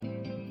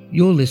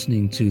You're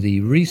listening to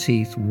the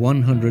Reaseheath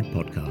 100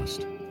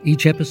 podcast.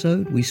 Each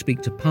episode, we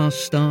speak to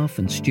past staff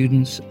and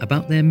students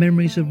about their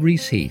memories of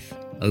Reaseheath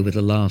over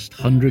the last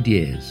 100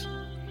 years.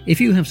 If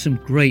you have some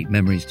great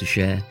memories to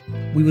share,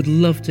 we would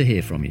love to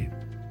hear from you.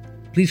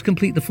 Please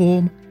complete the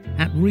form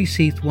at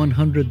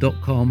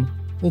reaseheath100.com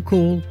or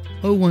call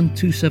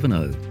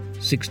 01270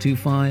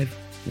 625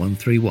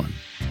 131.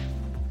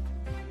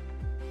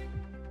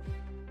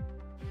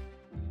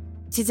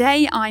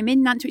 Today I'm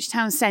in Nantwich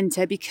Town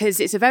Centre because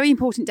it's a very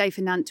important day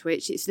for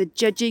Nantwich. It's the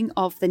judging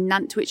of the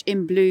Nantwich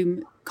in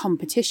Bloom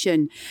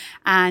competition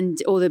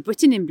or the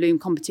Britain in Bloom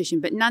competition,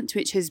 but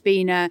Nantwich has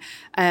been a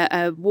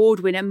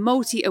award winner,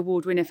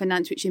 multi-award winner for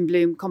Nantwich in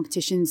Bloom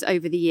competitions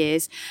over the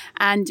years.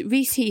 And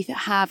Reaseheath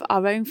have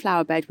our own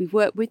flower bed. We've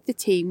worked with the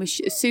team, with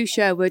Sue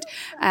Sherwood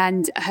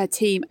and her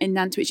team in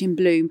Nantwich in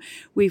Bloom.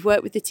 We've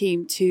worked with the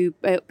team to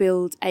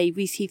build a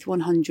Reaseheath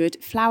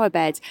 100 flower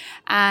bed,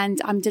 and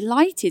I'm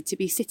delighted to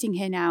be sitting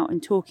here now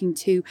and talking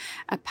to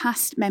a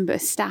past member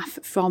of staff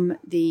from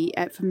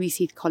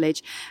Reaseheath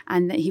College,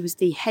 and that he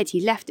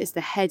left as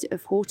the head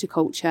of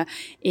horticulture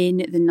in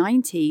the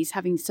 90s,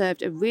 having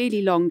served a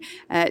really long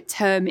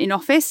term in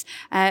office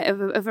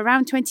of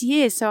around 20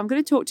 years. So I'm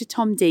going to talk to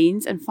Tom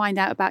Deans and find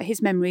out about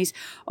his memories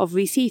of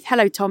Reaseheath.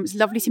 Hello, Tom. It's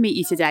lovely to meet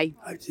you today.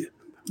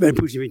 Very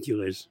pleased to meet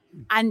you, Liz.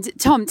 And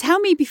Tom, tell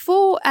me,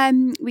 before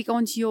we go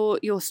on to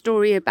your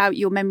story about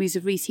your memories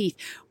of Reaseheath,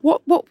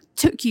 what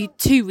took you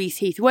to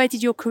Reaseheath? Where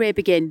did your career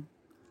begin?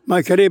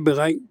 My career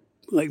began,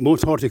 like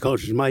most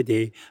horticulturists in my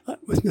day,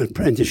 with an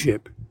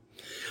apprenticeship.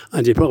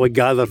 And you probably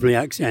gather from the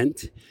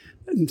accent,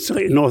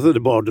 slightly north of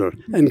the border,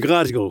 in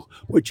Glasgow,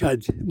 which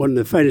had one of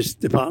the finest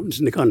departments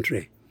in the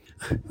country.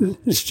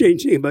 The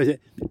strange thing about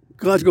it,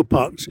 Glasgow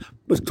Parks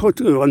was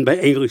totally run by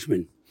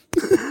Englishmen.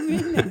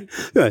 Really?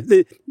 Yeah,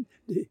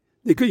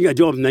 they couldn't get a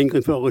job in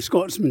England for all the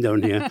Scotsmen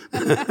down here.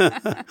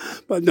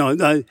 But no,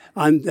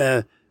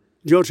 and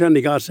George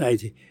Henry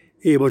Garside,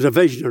 he was a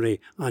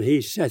visionary, and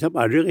he set up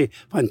a really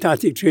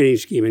fantastic training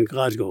scheme in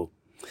Glasgow.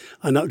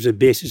 And that was the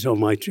basis of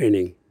my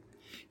training,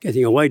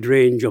 getting a wide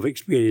range of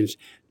experience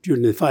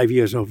during the 5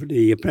 years of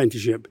the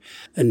apprenticeship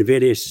in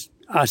various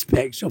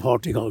aspects of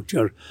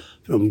horticulture,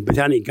 from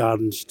botanic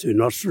gardens to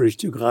nurseries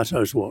to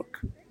glasshouse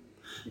work.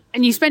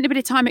 And you spent a bit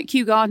of time at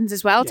Kew Gardens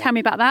as well. Yeah. Tell me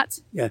about that.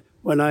 Yeah,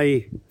 when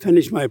I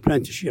finished my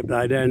apprenticeship,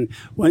 I then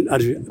went,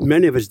 as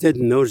many of us did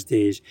in those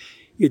days,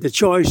 you had the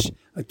choice,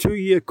 a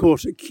 2-year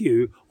course at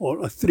Kew or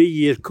a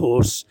 3-year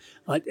course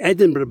at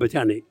Edinburgh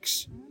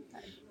Botanics.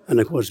 And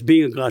of course,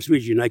 being a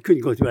Glaswegian, I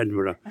couldn't go to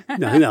Edinburgh.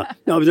 No,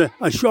 it was a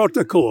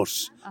shorter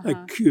course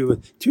at Kew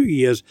with 2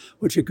 years,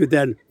 which I could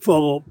then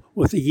follow up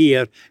with a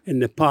year in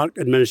the Park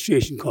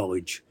Administration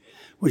College,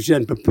 which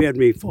then prepared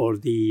me for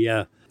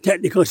the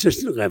technical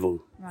assistant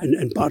level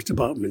in Parks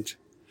Department.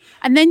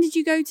 And then did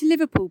you go to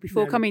Liverpool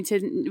before coming to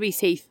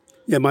Reaseheath?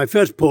 Yeah, my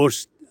first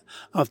post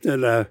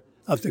after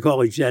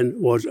college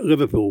then was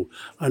Liverpool,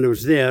 and I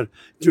was there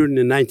during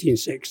the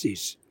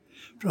 1960s.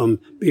 From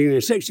beginning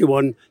of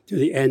 61 to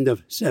the end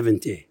of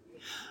 70.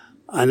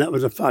 And that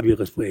was a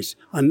fabulous place.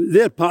 And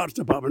their parks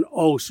department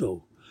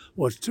also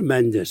was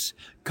tremendous,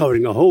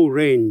 covering a whole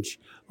range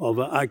of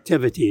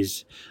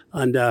activities.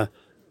 And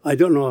I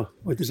don't know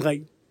what it's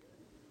like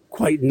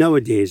quite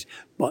nowadays,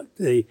 but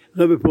the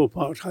Liverpool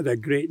Parks had a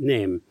great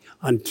name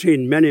and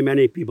trained many,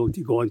 many people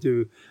to go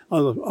into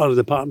other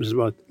departments as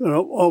well. They're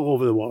all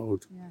over the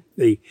world,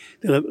 the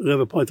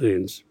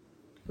Liverpudlians.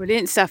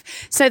 Brilliant stuff.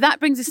 So that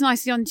brings us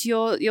nicely on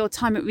to your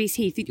time at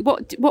Reaseheath.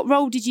 What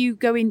role did you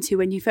go into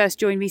when you first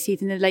joined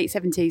Reaseheath in the late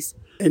 70s?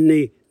 In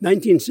the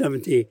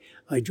 1970,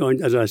 I joined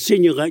as a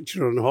senior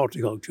lecturer in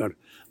horticulture,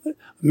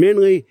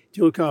 mainly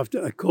to look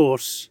after a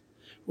course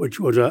which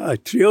was a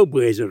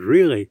trailblazer,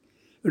 really.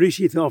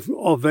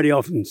 Reaseheath very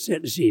often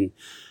set the scene,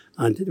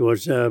 and it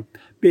was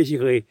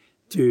basically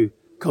to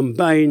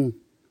combine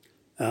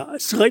a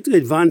slightly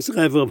advanced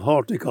level of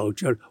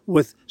horticulture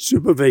with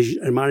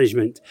supervision and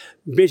management,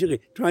 basically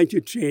trying to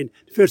train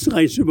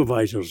first-line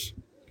supervisors.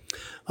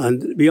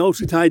 And we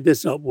also tied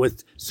this up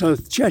with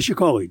South Cheshire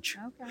College,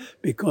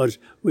 because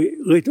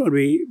later on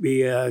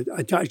we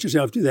attached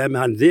ourselves to them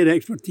and their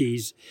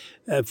expertise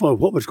for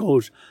what was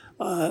called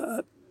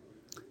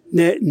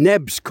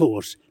NEBS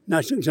course,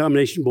 National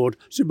Examination Board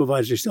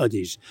Supervisory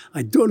Studies.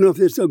 I don't know if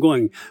they're still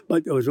going,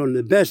 but it was one of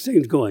the best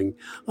things going,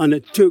 and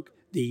it took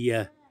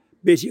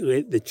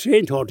basically the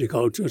trained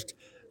horticulturist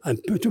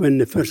and put them in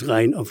the first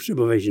line of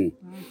supervision,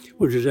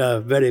 which was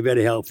very,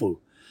 very helpful.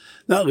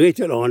 That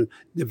later on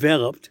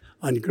developed,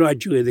 and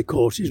gradually the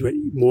courses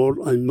went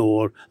more and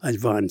more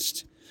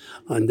advanced.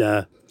 And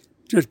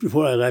just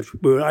before I left,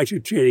 we were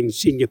actually training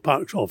senior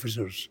parks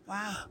officers.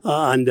 Wow.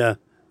 And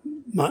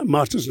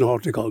Masters in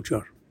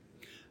Horticulture,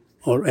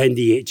 or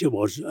NDH it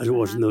was, as it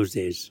was in those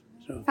days.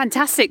 So.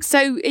 Fantastic.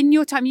 So in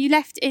your time, you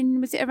left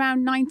was it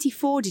around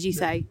 94, did you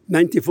say?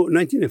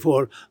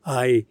 1994,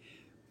 I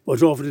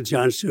was offered a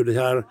chance to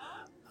retire.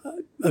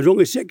 I was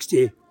only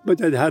 60,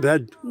 but I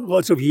had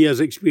lots of years'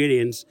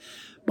 experience.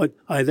 But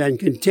I then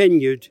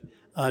continued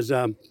as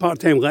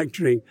part-time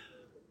lecturing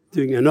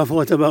doing an awful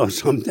lot of hours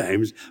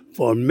sometimes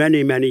for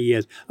many, many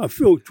years, a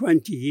full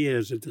 20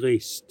 years at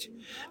least,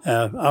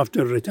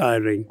 after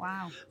retiring.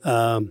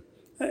 Wow.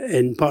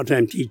 In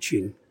part-time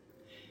teaching.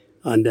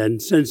 And then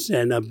since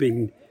then I've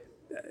been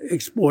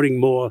exploring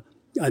more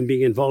and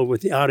being involved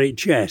with the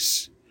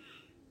RHS,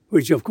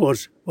 which of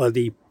course were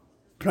the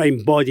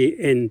prime body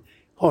in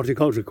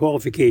horticultural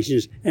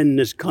qualifications in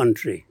this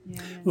country.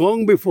 Yeah.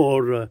 Long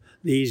before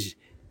these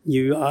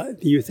new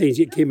things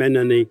that came in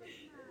the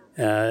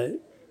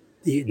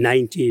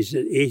 90s,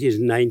 80s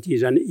and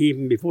 90s, and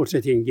even before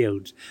City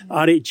Guilds. Yeah.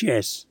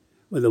 RHS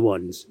were the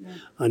ones. Yeah.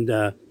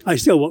 And I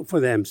still work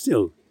for them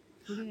still.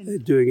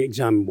 Doing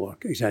exam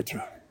work,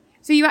 etc.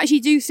 So you actually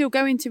do still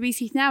go into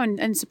Reaseheath now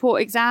and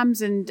support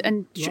exams and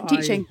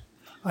teaching?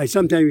 I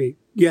sometimes,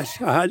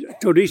 yes, I had,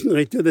 till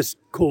recently to this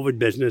COVID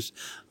business,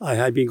 I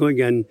had been going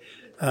in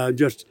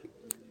just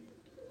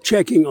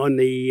checking on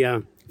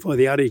for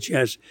the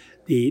RHS,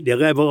 the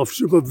level of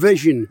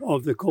supervision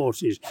of the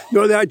courses,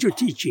 not the actual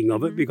teaching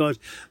of it, because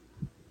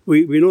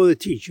we know the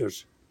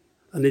teachers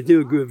and they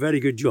do a very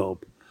good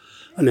job,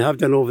 and they have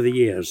done over the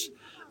years.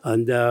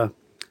 And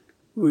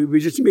we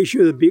just make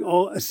sure they're being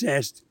all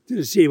assessed to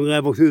the same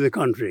level through the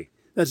country.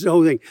 That's the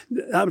whole thing.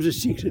 That was the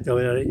secret of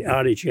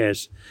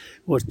RHS,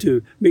 was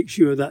to make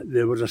sure that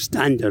there was a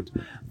standard.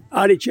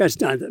 RHS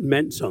standard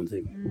meant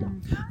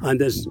something.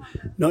 And it's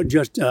not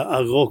just a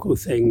local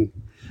thing,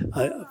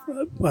 a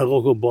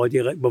local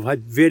body. Like we've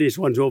had various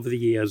ones over the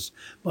years,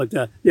 but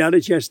the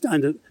RHS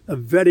standard are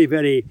very,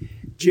 very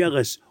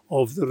jealous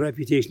of the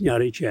reputation of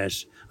the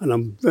RHS, and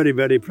I'm very,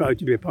 very proud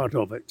to be a part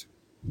of it.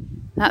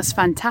 That's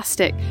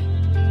fantastic.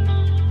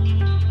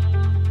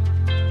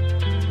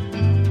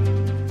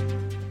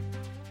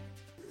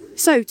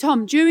 So,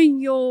 Tom, during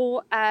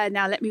your,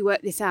 now let me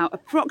work this out,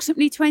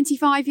 approximately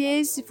 25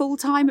 years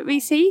full-time at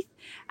Reaseheath,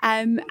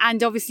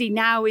 and obviously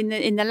now in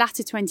the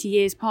latter 20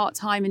 years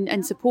part-time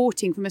and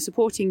supporting from a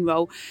supporting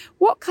role,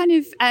 what kind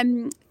of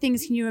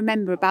things can you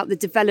remember about the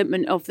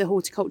development of the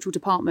horticultural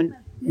department?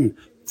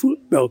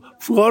 Well,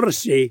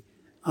 floristry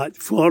at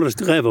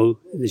florist level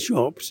in the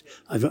shops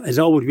has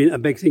always been a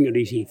big thing at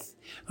Reaseheath.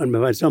 And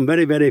we've had some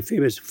very, very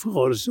famous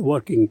florists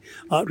working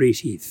at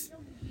Reaseheath.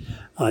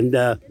 And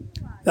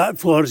that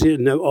floristry has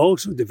now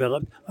also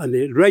developed, and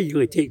they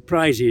regularly take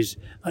prizes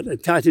at the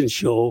Tatton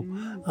Show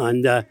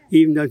and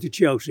even down to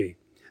Chelsea.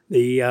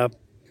 The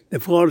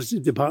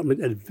floristry department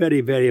is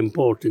very, very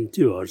important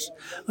to us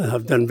and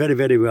have done very,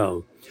 very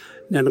well.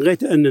 Then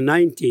later in the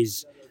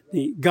 90s,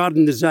 the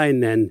garden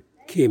design then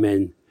came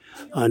in,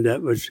 and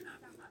this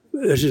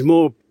is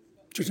more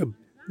just a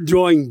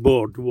drawing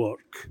board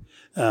work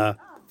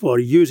for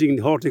using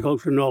the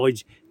horticultural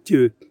knowledge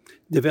to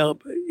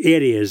develop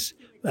areas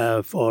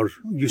for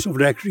use of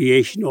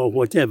recreation or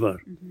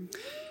whatever.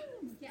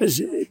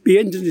 It'd be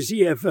interesting to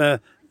see if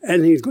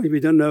anything is going to be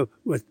done now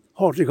with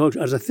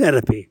horticulture as a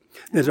therapy.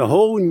 There's a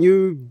whole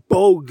new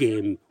ball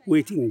game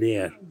waiting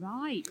there.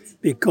 Right.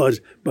 Because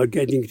we're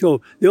getting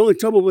told. The only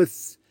trouble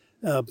with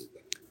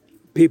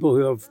people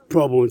who have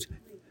problems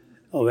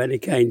of any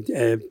kind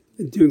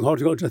doing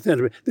horticulture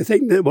therapy, they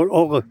think that we're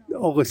all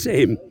the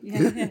same.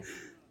 Yeah.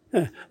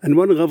 And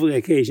one lovely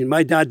occasion,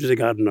 my dad was a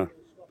gardener.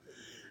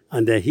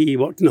 And he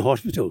worked in the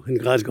hospital in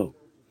Glasgow.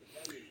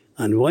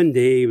 And one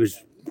day he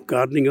was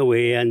gardening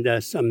away,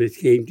 and somebody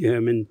came to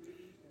him and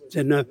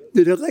said, "Now,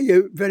 did I let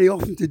you out very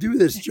often to do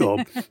this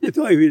job?" They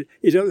thought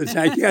he's out of the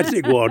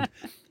psychiatric ward.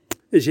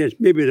 He says,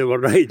 maybe they were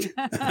right.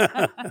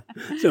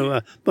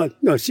 But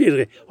no,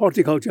 seriously,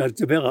 horticulture has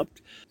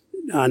developed.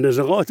 And there's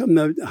a lot of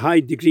now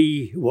high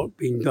degree work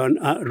being done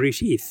at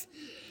Reaseheath.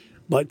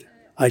 But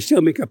I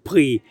still make a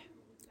plea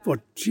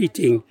for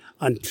treating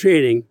and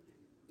training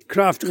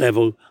craft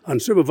level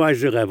and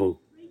supervisory level.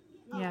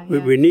 Yeah.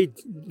 We need,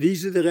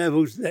 these are the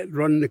levels that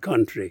run the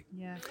country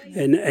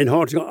in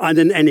horticulture and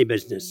in any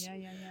business.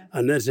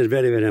 And this is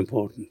very, very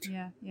important.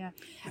 Yeah.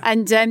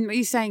 And what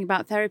you're saying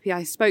about therapy,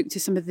 I spoke to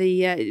some of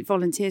the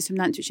volunteers from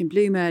Nantwich in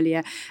Bloom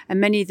earlier, and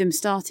many of them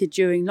started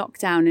during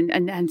lockdown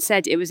and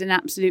said it was an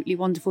absolutely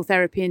wonderful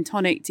therapy and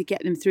tonic to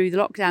get them through the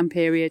lockdown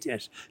period.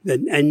 Yes,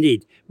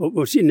 indeed. What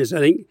we've seen is, I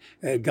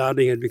think,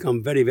 gardening has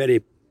become very,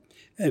 very,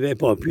 very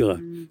popular.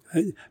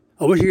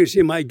 I wish you could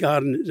see my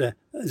garden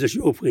as a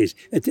showplace.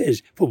 It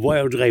is for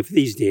wildlife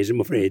these days, I'm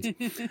afraid.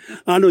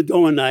 I know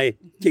Dom and I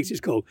takes his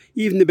call.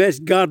 Even the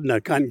best gardener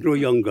can't grow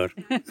younger.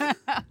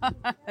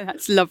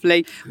 That's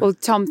lovely. Well,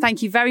 Tom,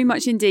 thank you very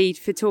much indeed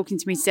for talking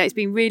to me today. It's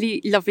been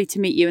really lovely to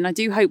meet you, and I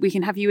do hope we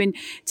can have you in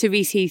to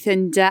Reaseheath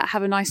and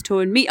have a nice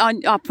tour and meet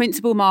our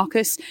principal,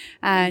 Marcus.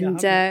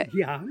 And I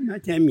haven't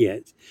met him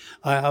yet.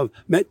 I've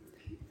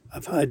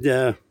had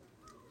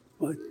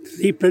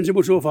 3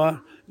 principals so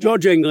far.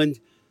 George England,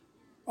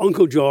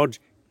 Uncle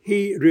George,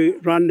 he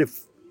ran the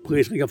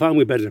place like a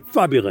family business,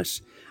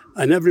 fabulous.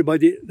 And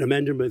everybody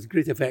remembered him with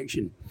great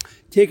affection.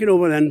 Taken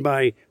over then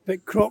by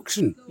Vic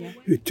Croxon,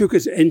 who took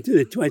us into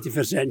the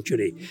 21st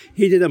century.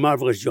 He did a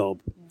marvellous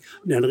job.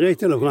 And then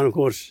later on, of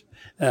course,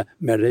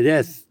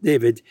 Meredith,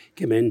 David,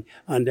 came in,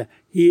 and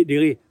he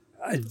really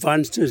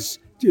advanced us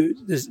to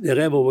the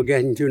level we're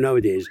getting to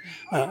nowadays.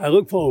 I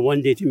look forward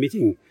one day to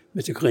meeting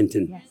Mr.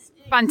 Clinton. Yes.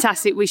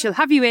 Fantastic. We shall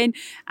have you in,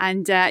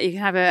 and you can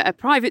have a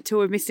private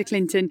tour of Mr.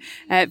 Clinton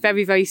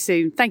very, very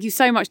soon. Thank you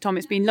so much, Tom.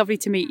 It's been lovely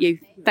to meet you.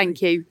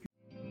 Thank you.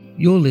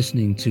 You're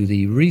listening to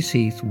the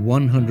Reaseheath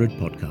 100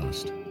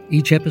 podcast.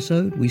 Each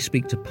episode, we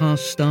speak to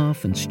past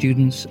staff and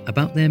students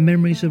about their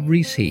memories of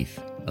Reaseheath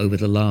over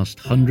the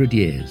last 100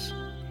 years.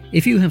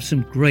 If you have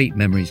some great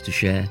memories to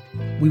share,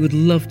 we would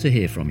love to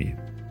hear from you.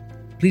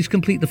 Please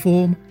complete the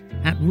form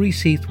at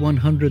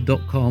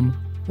reaseheath100.com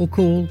or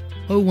call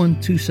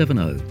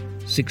 01270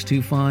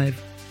 625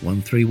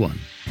 131.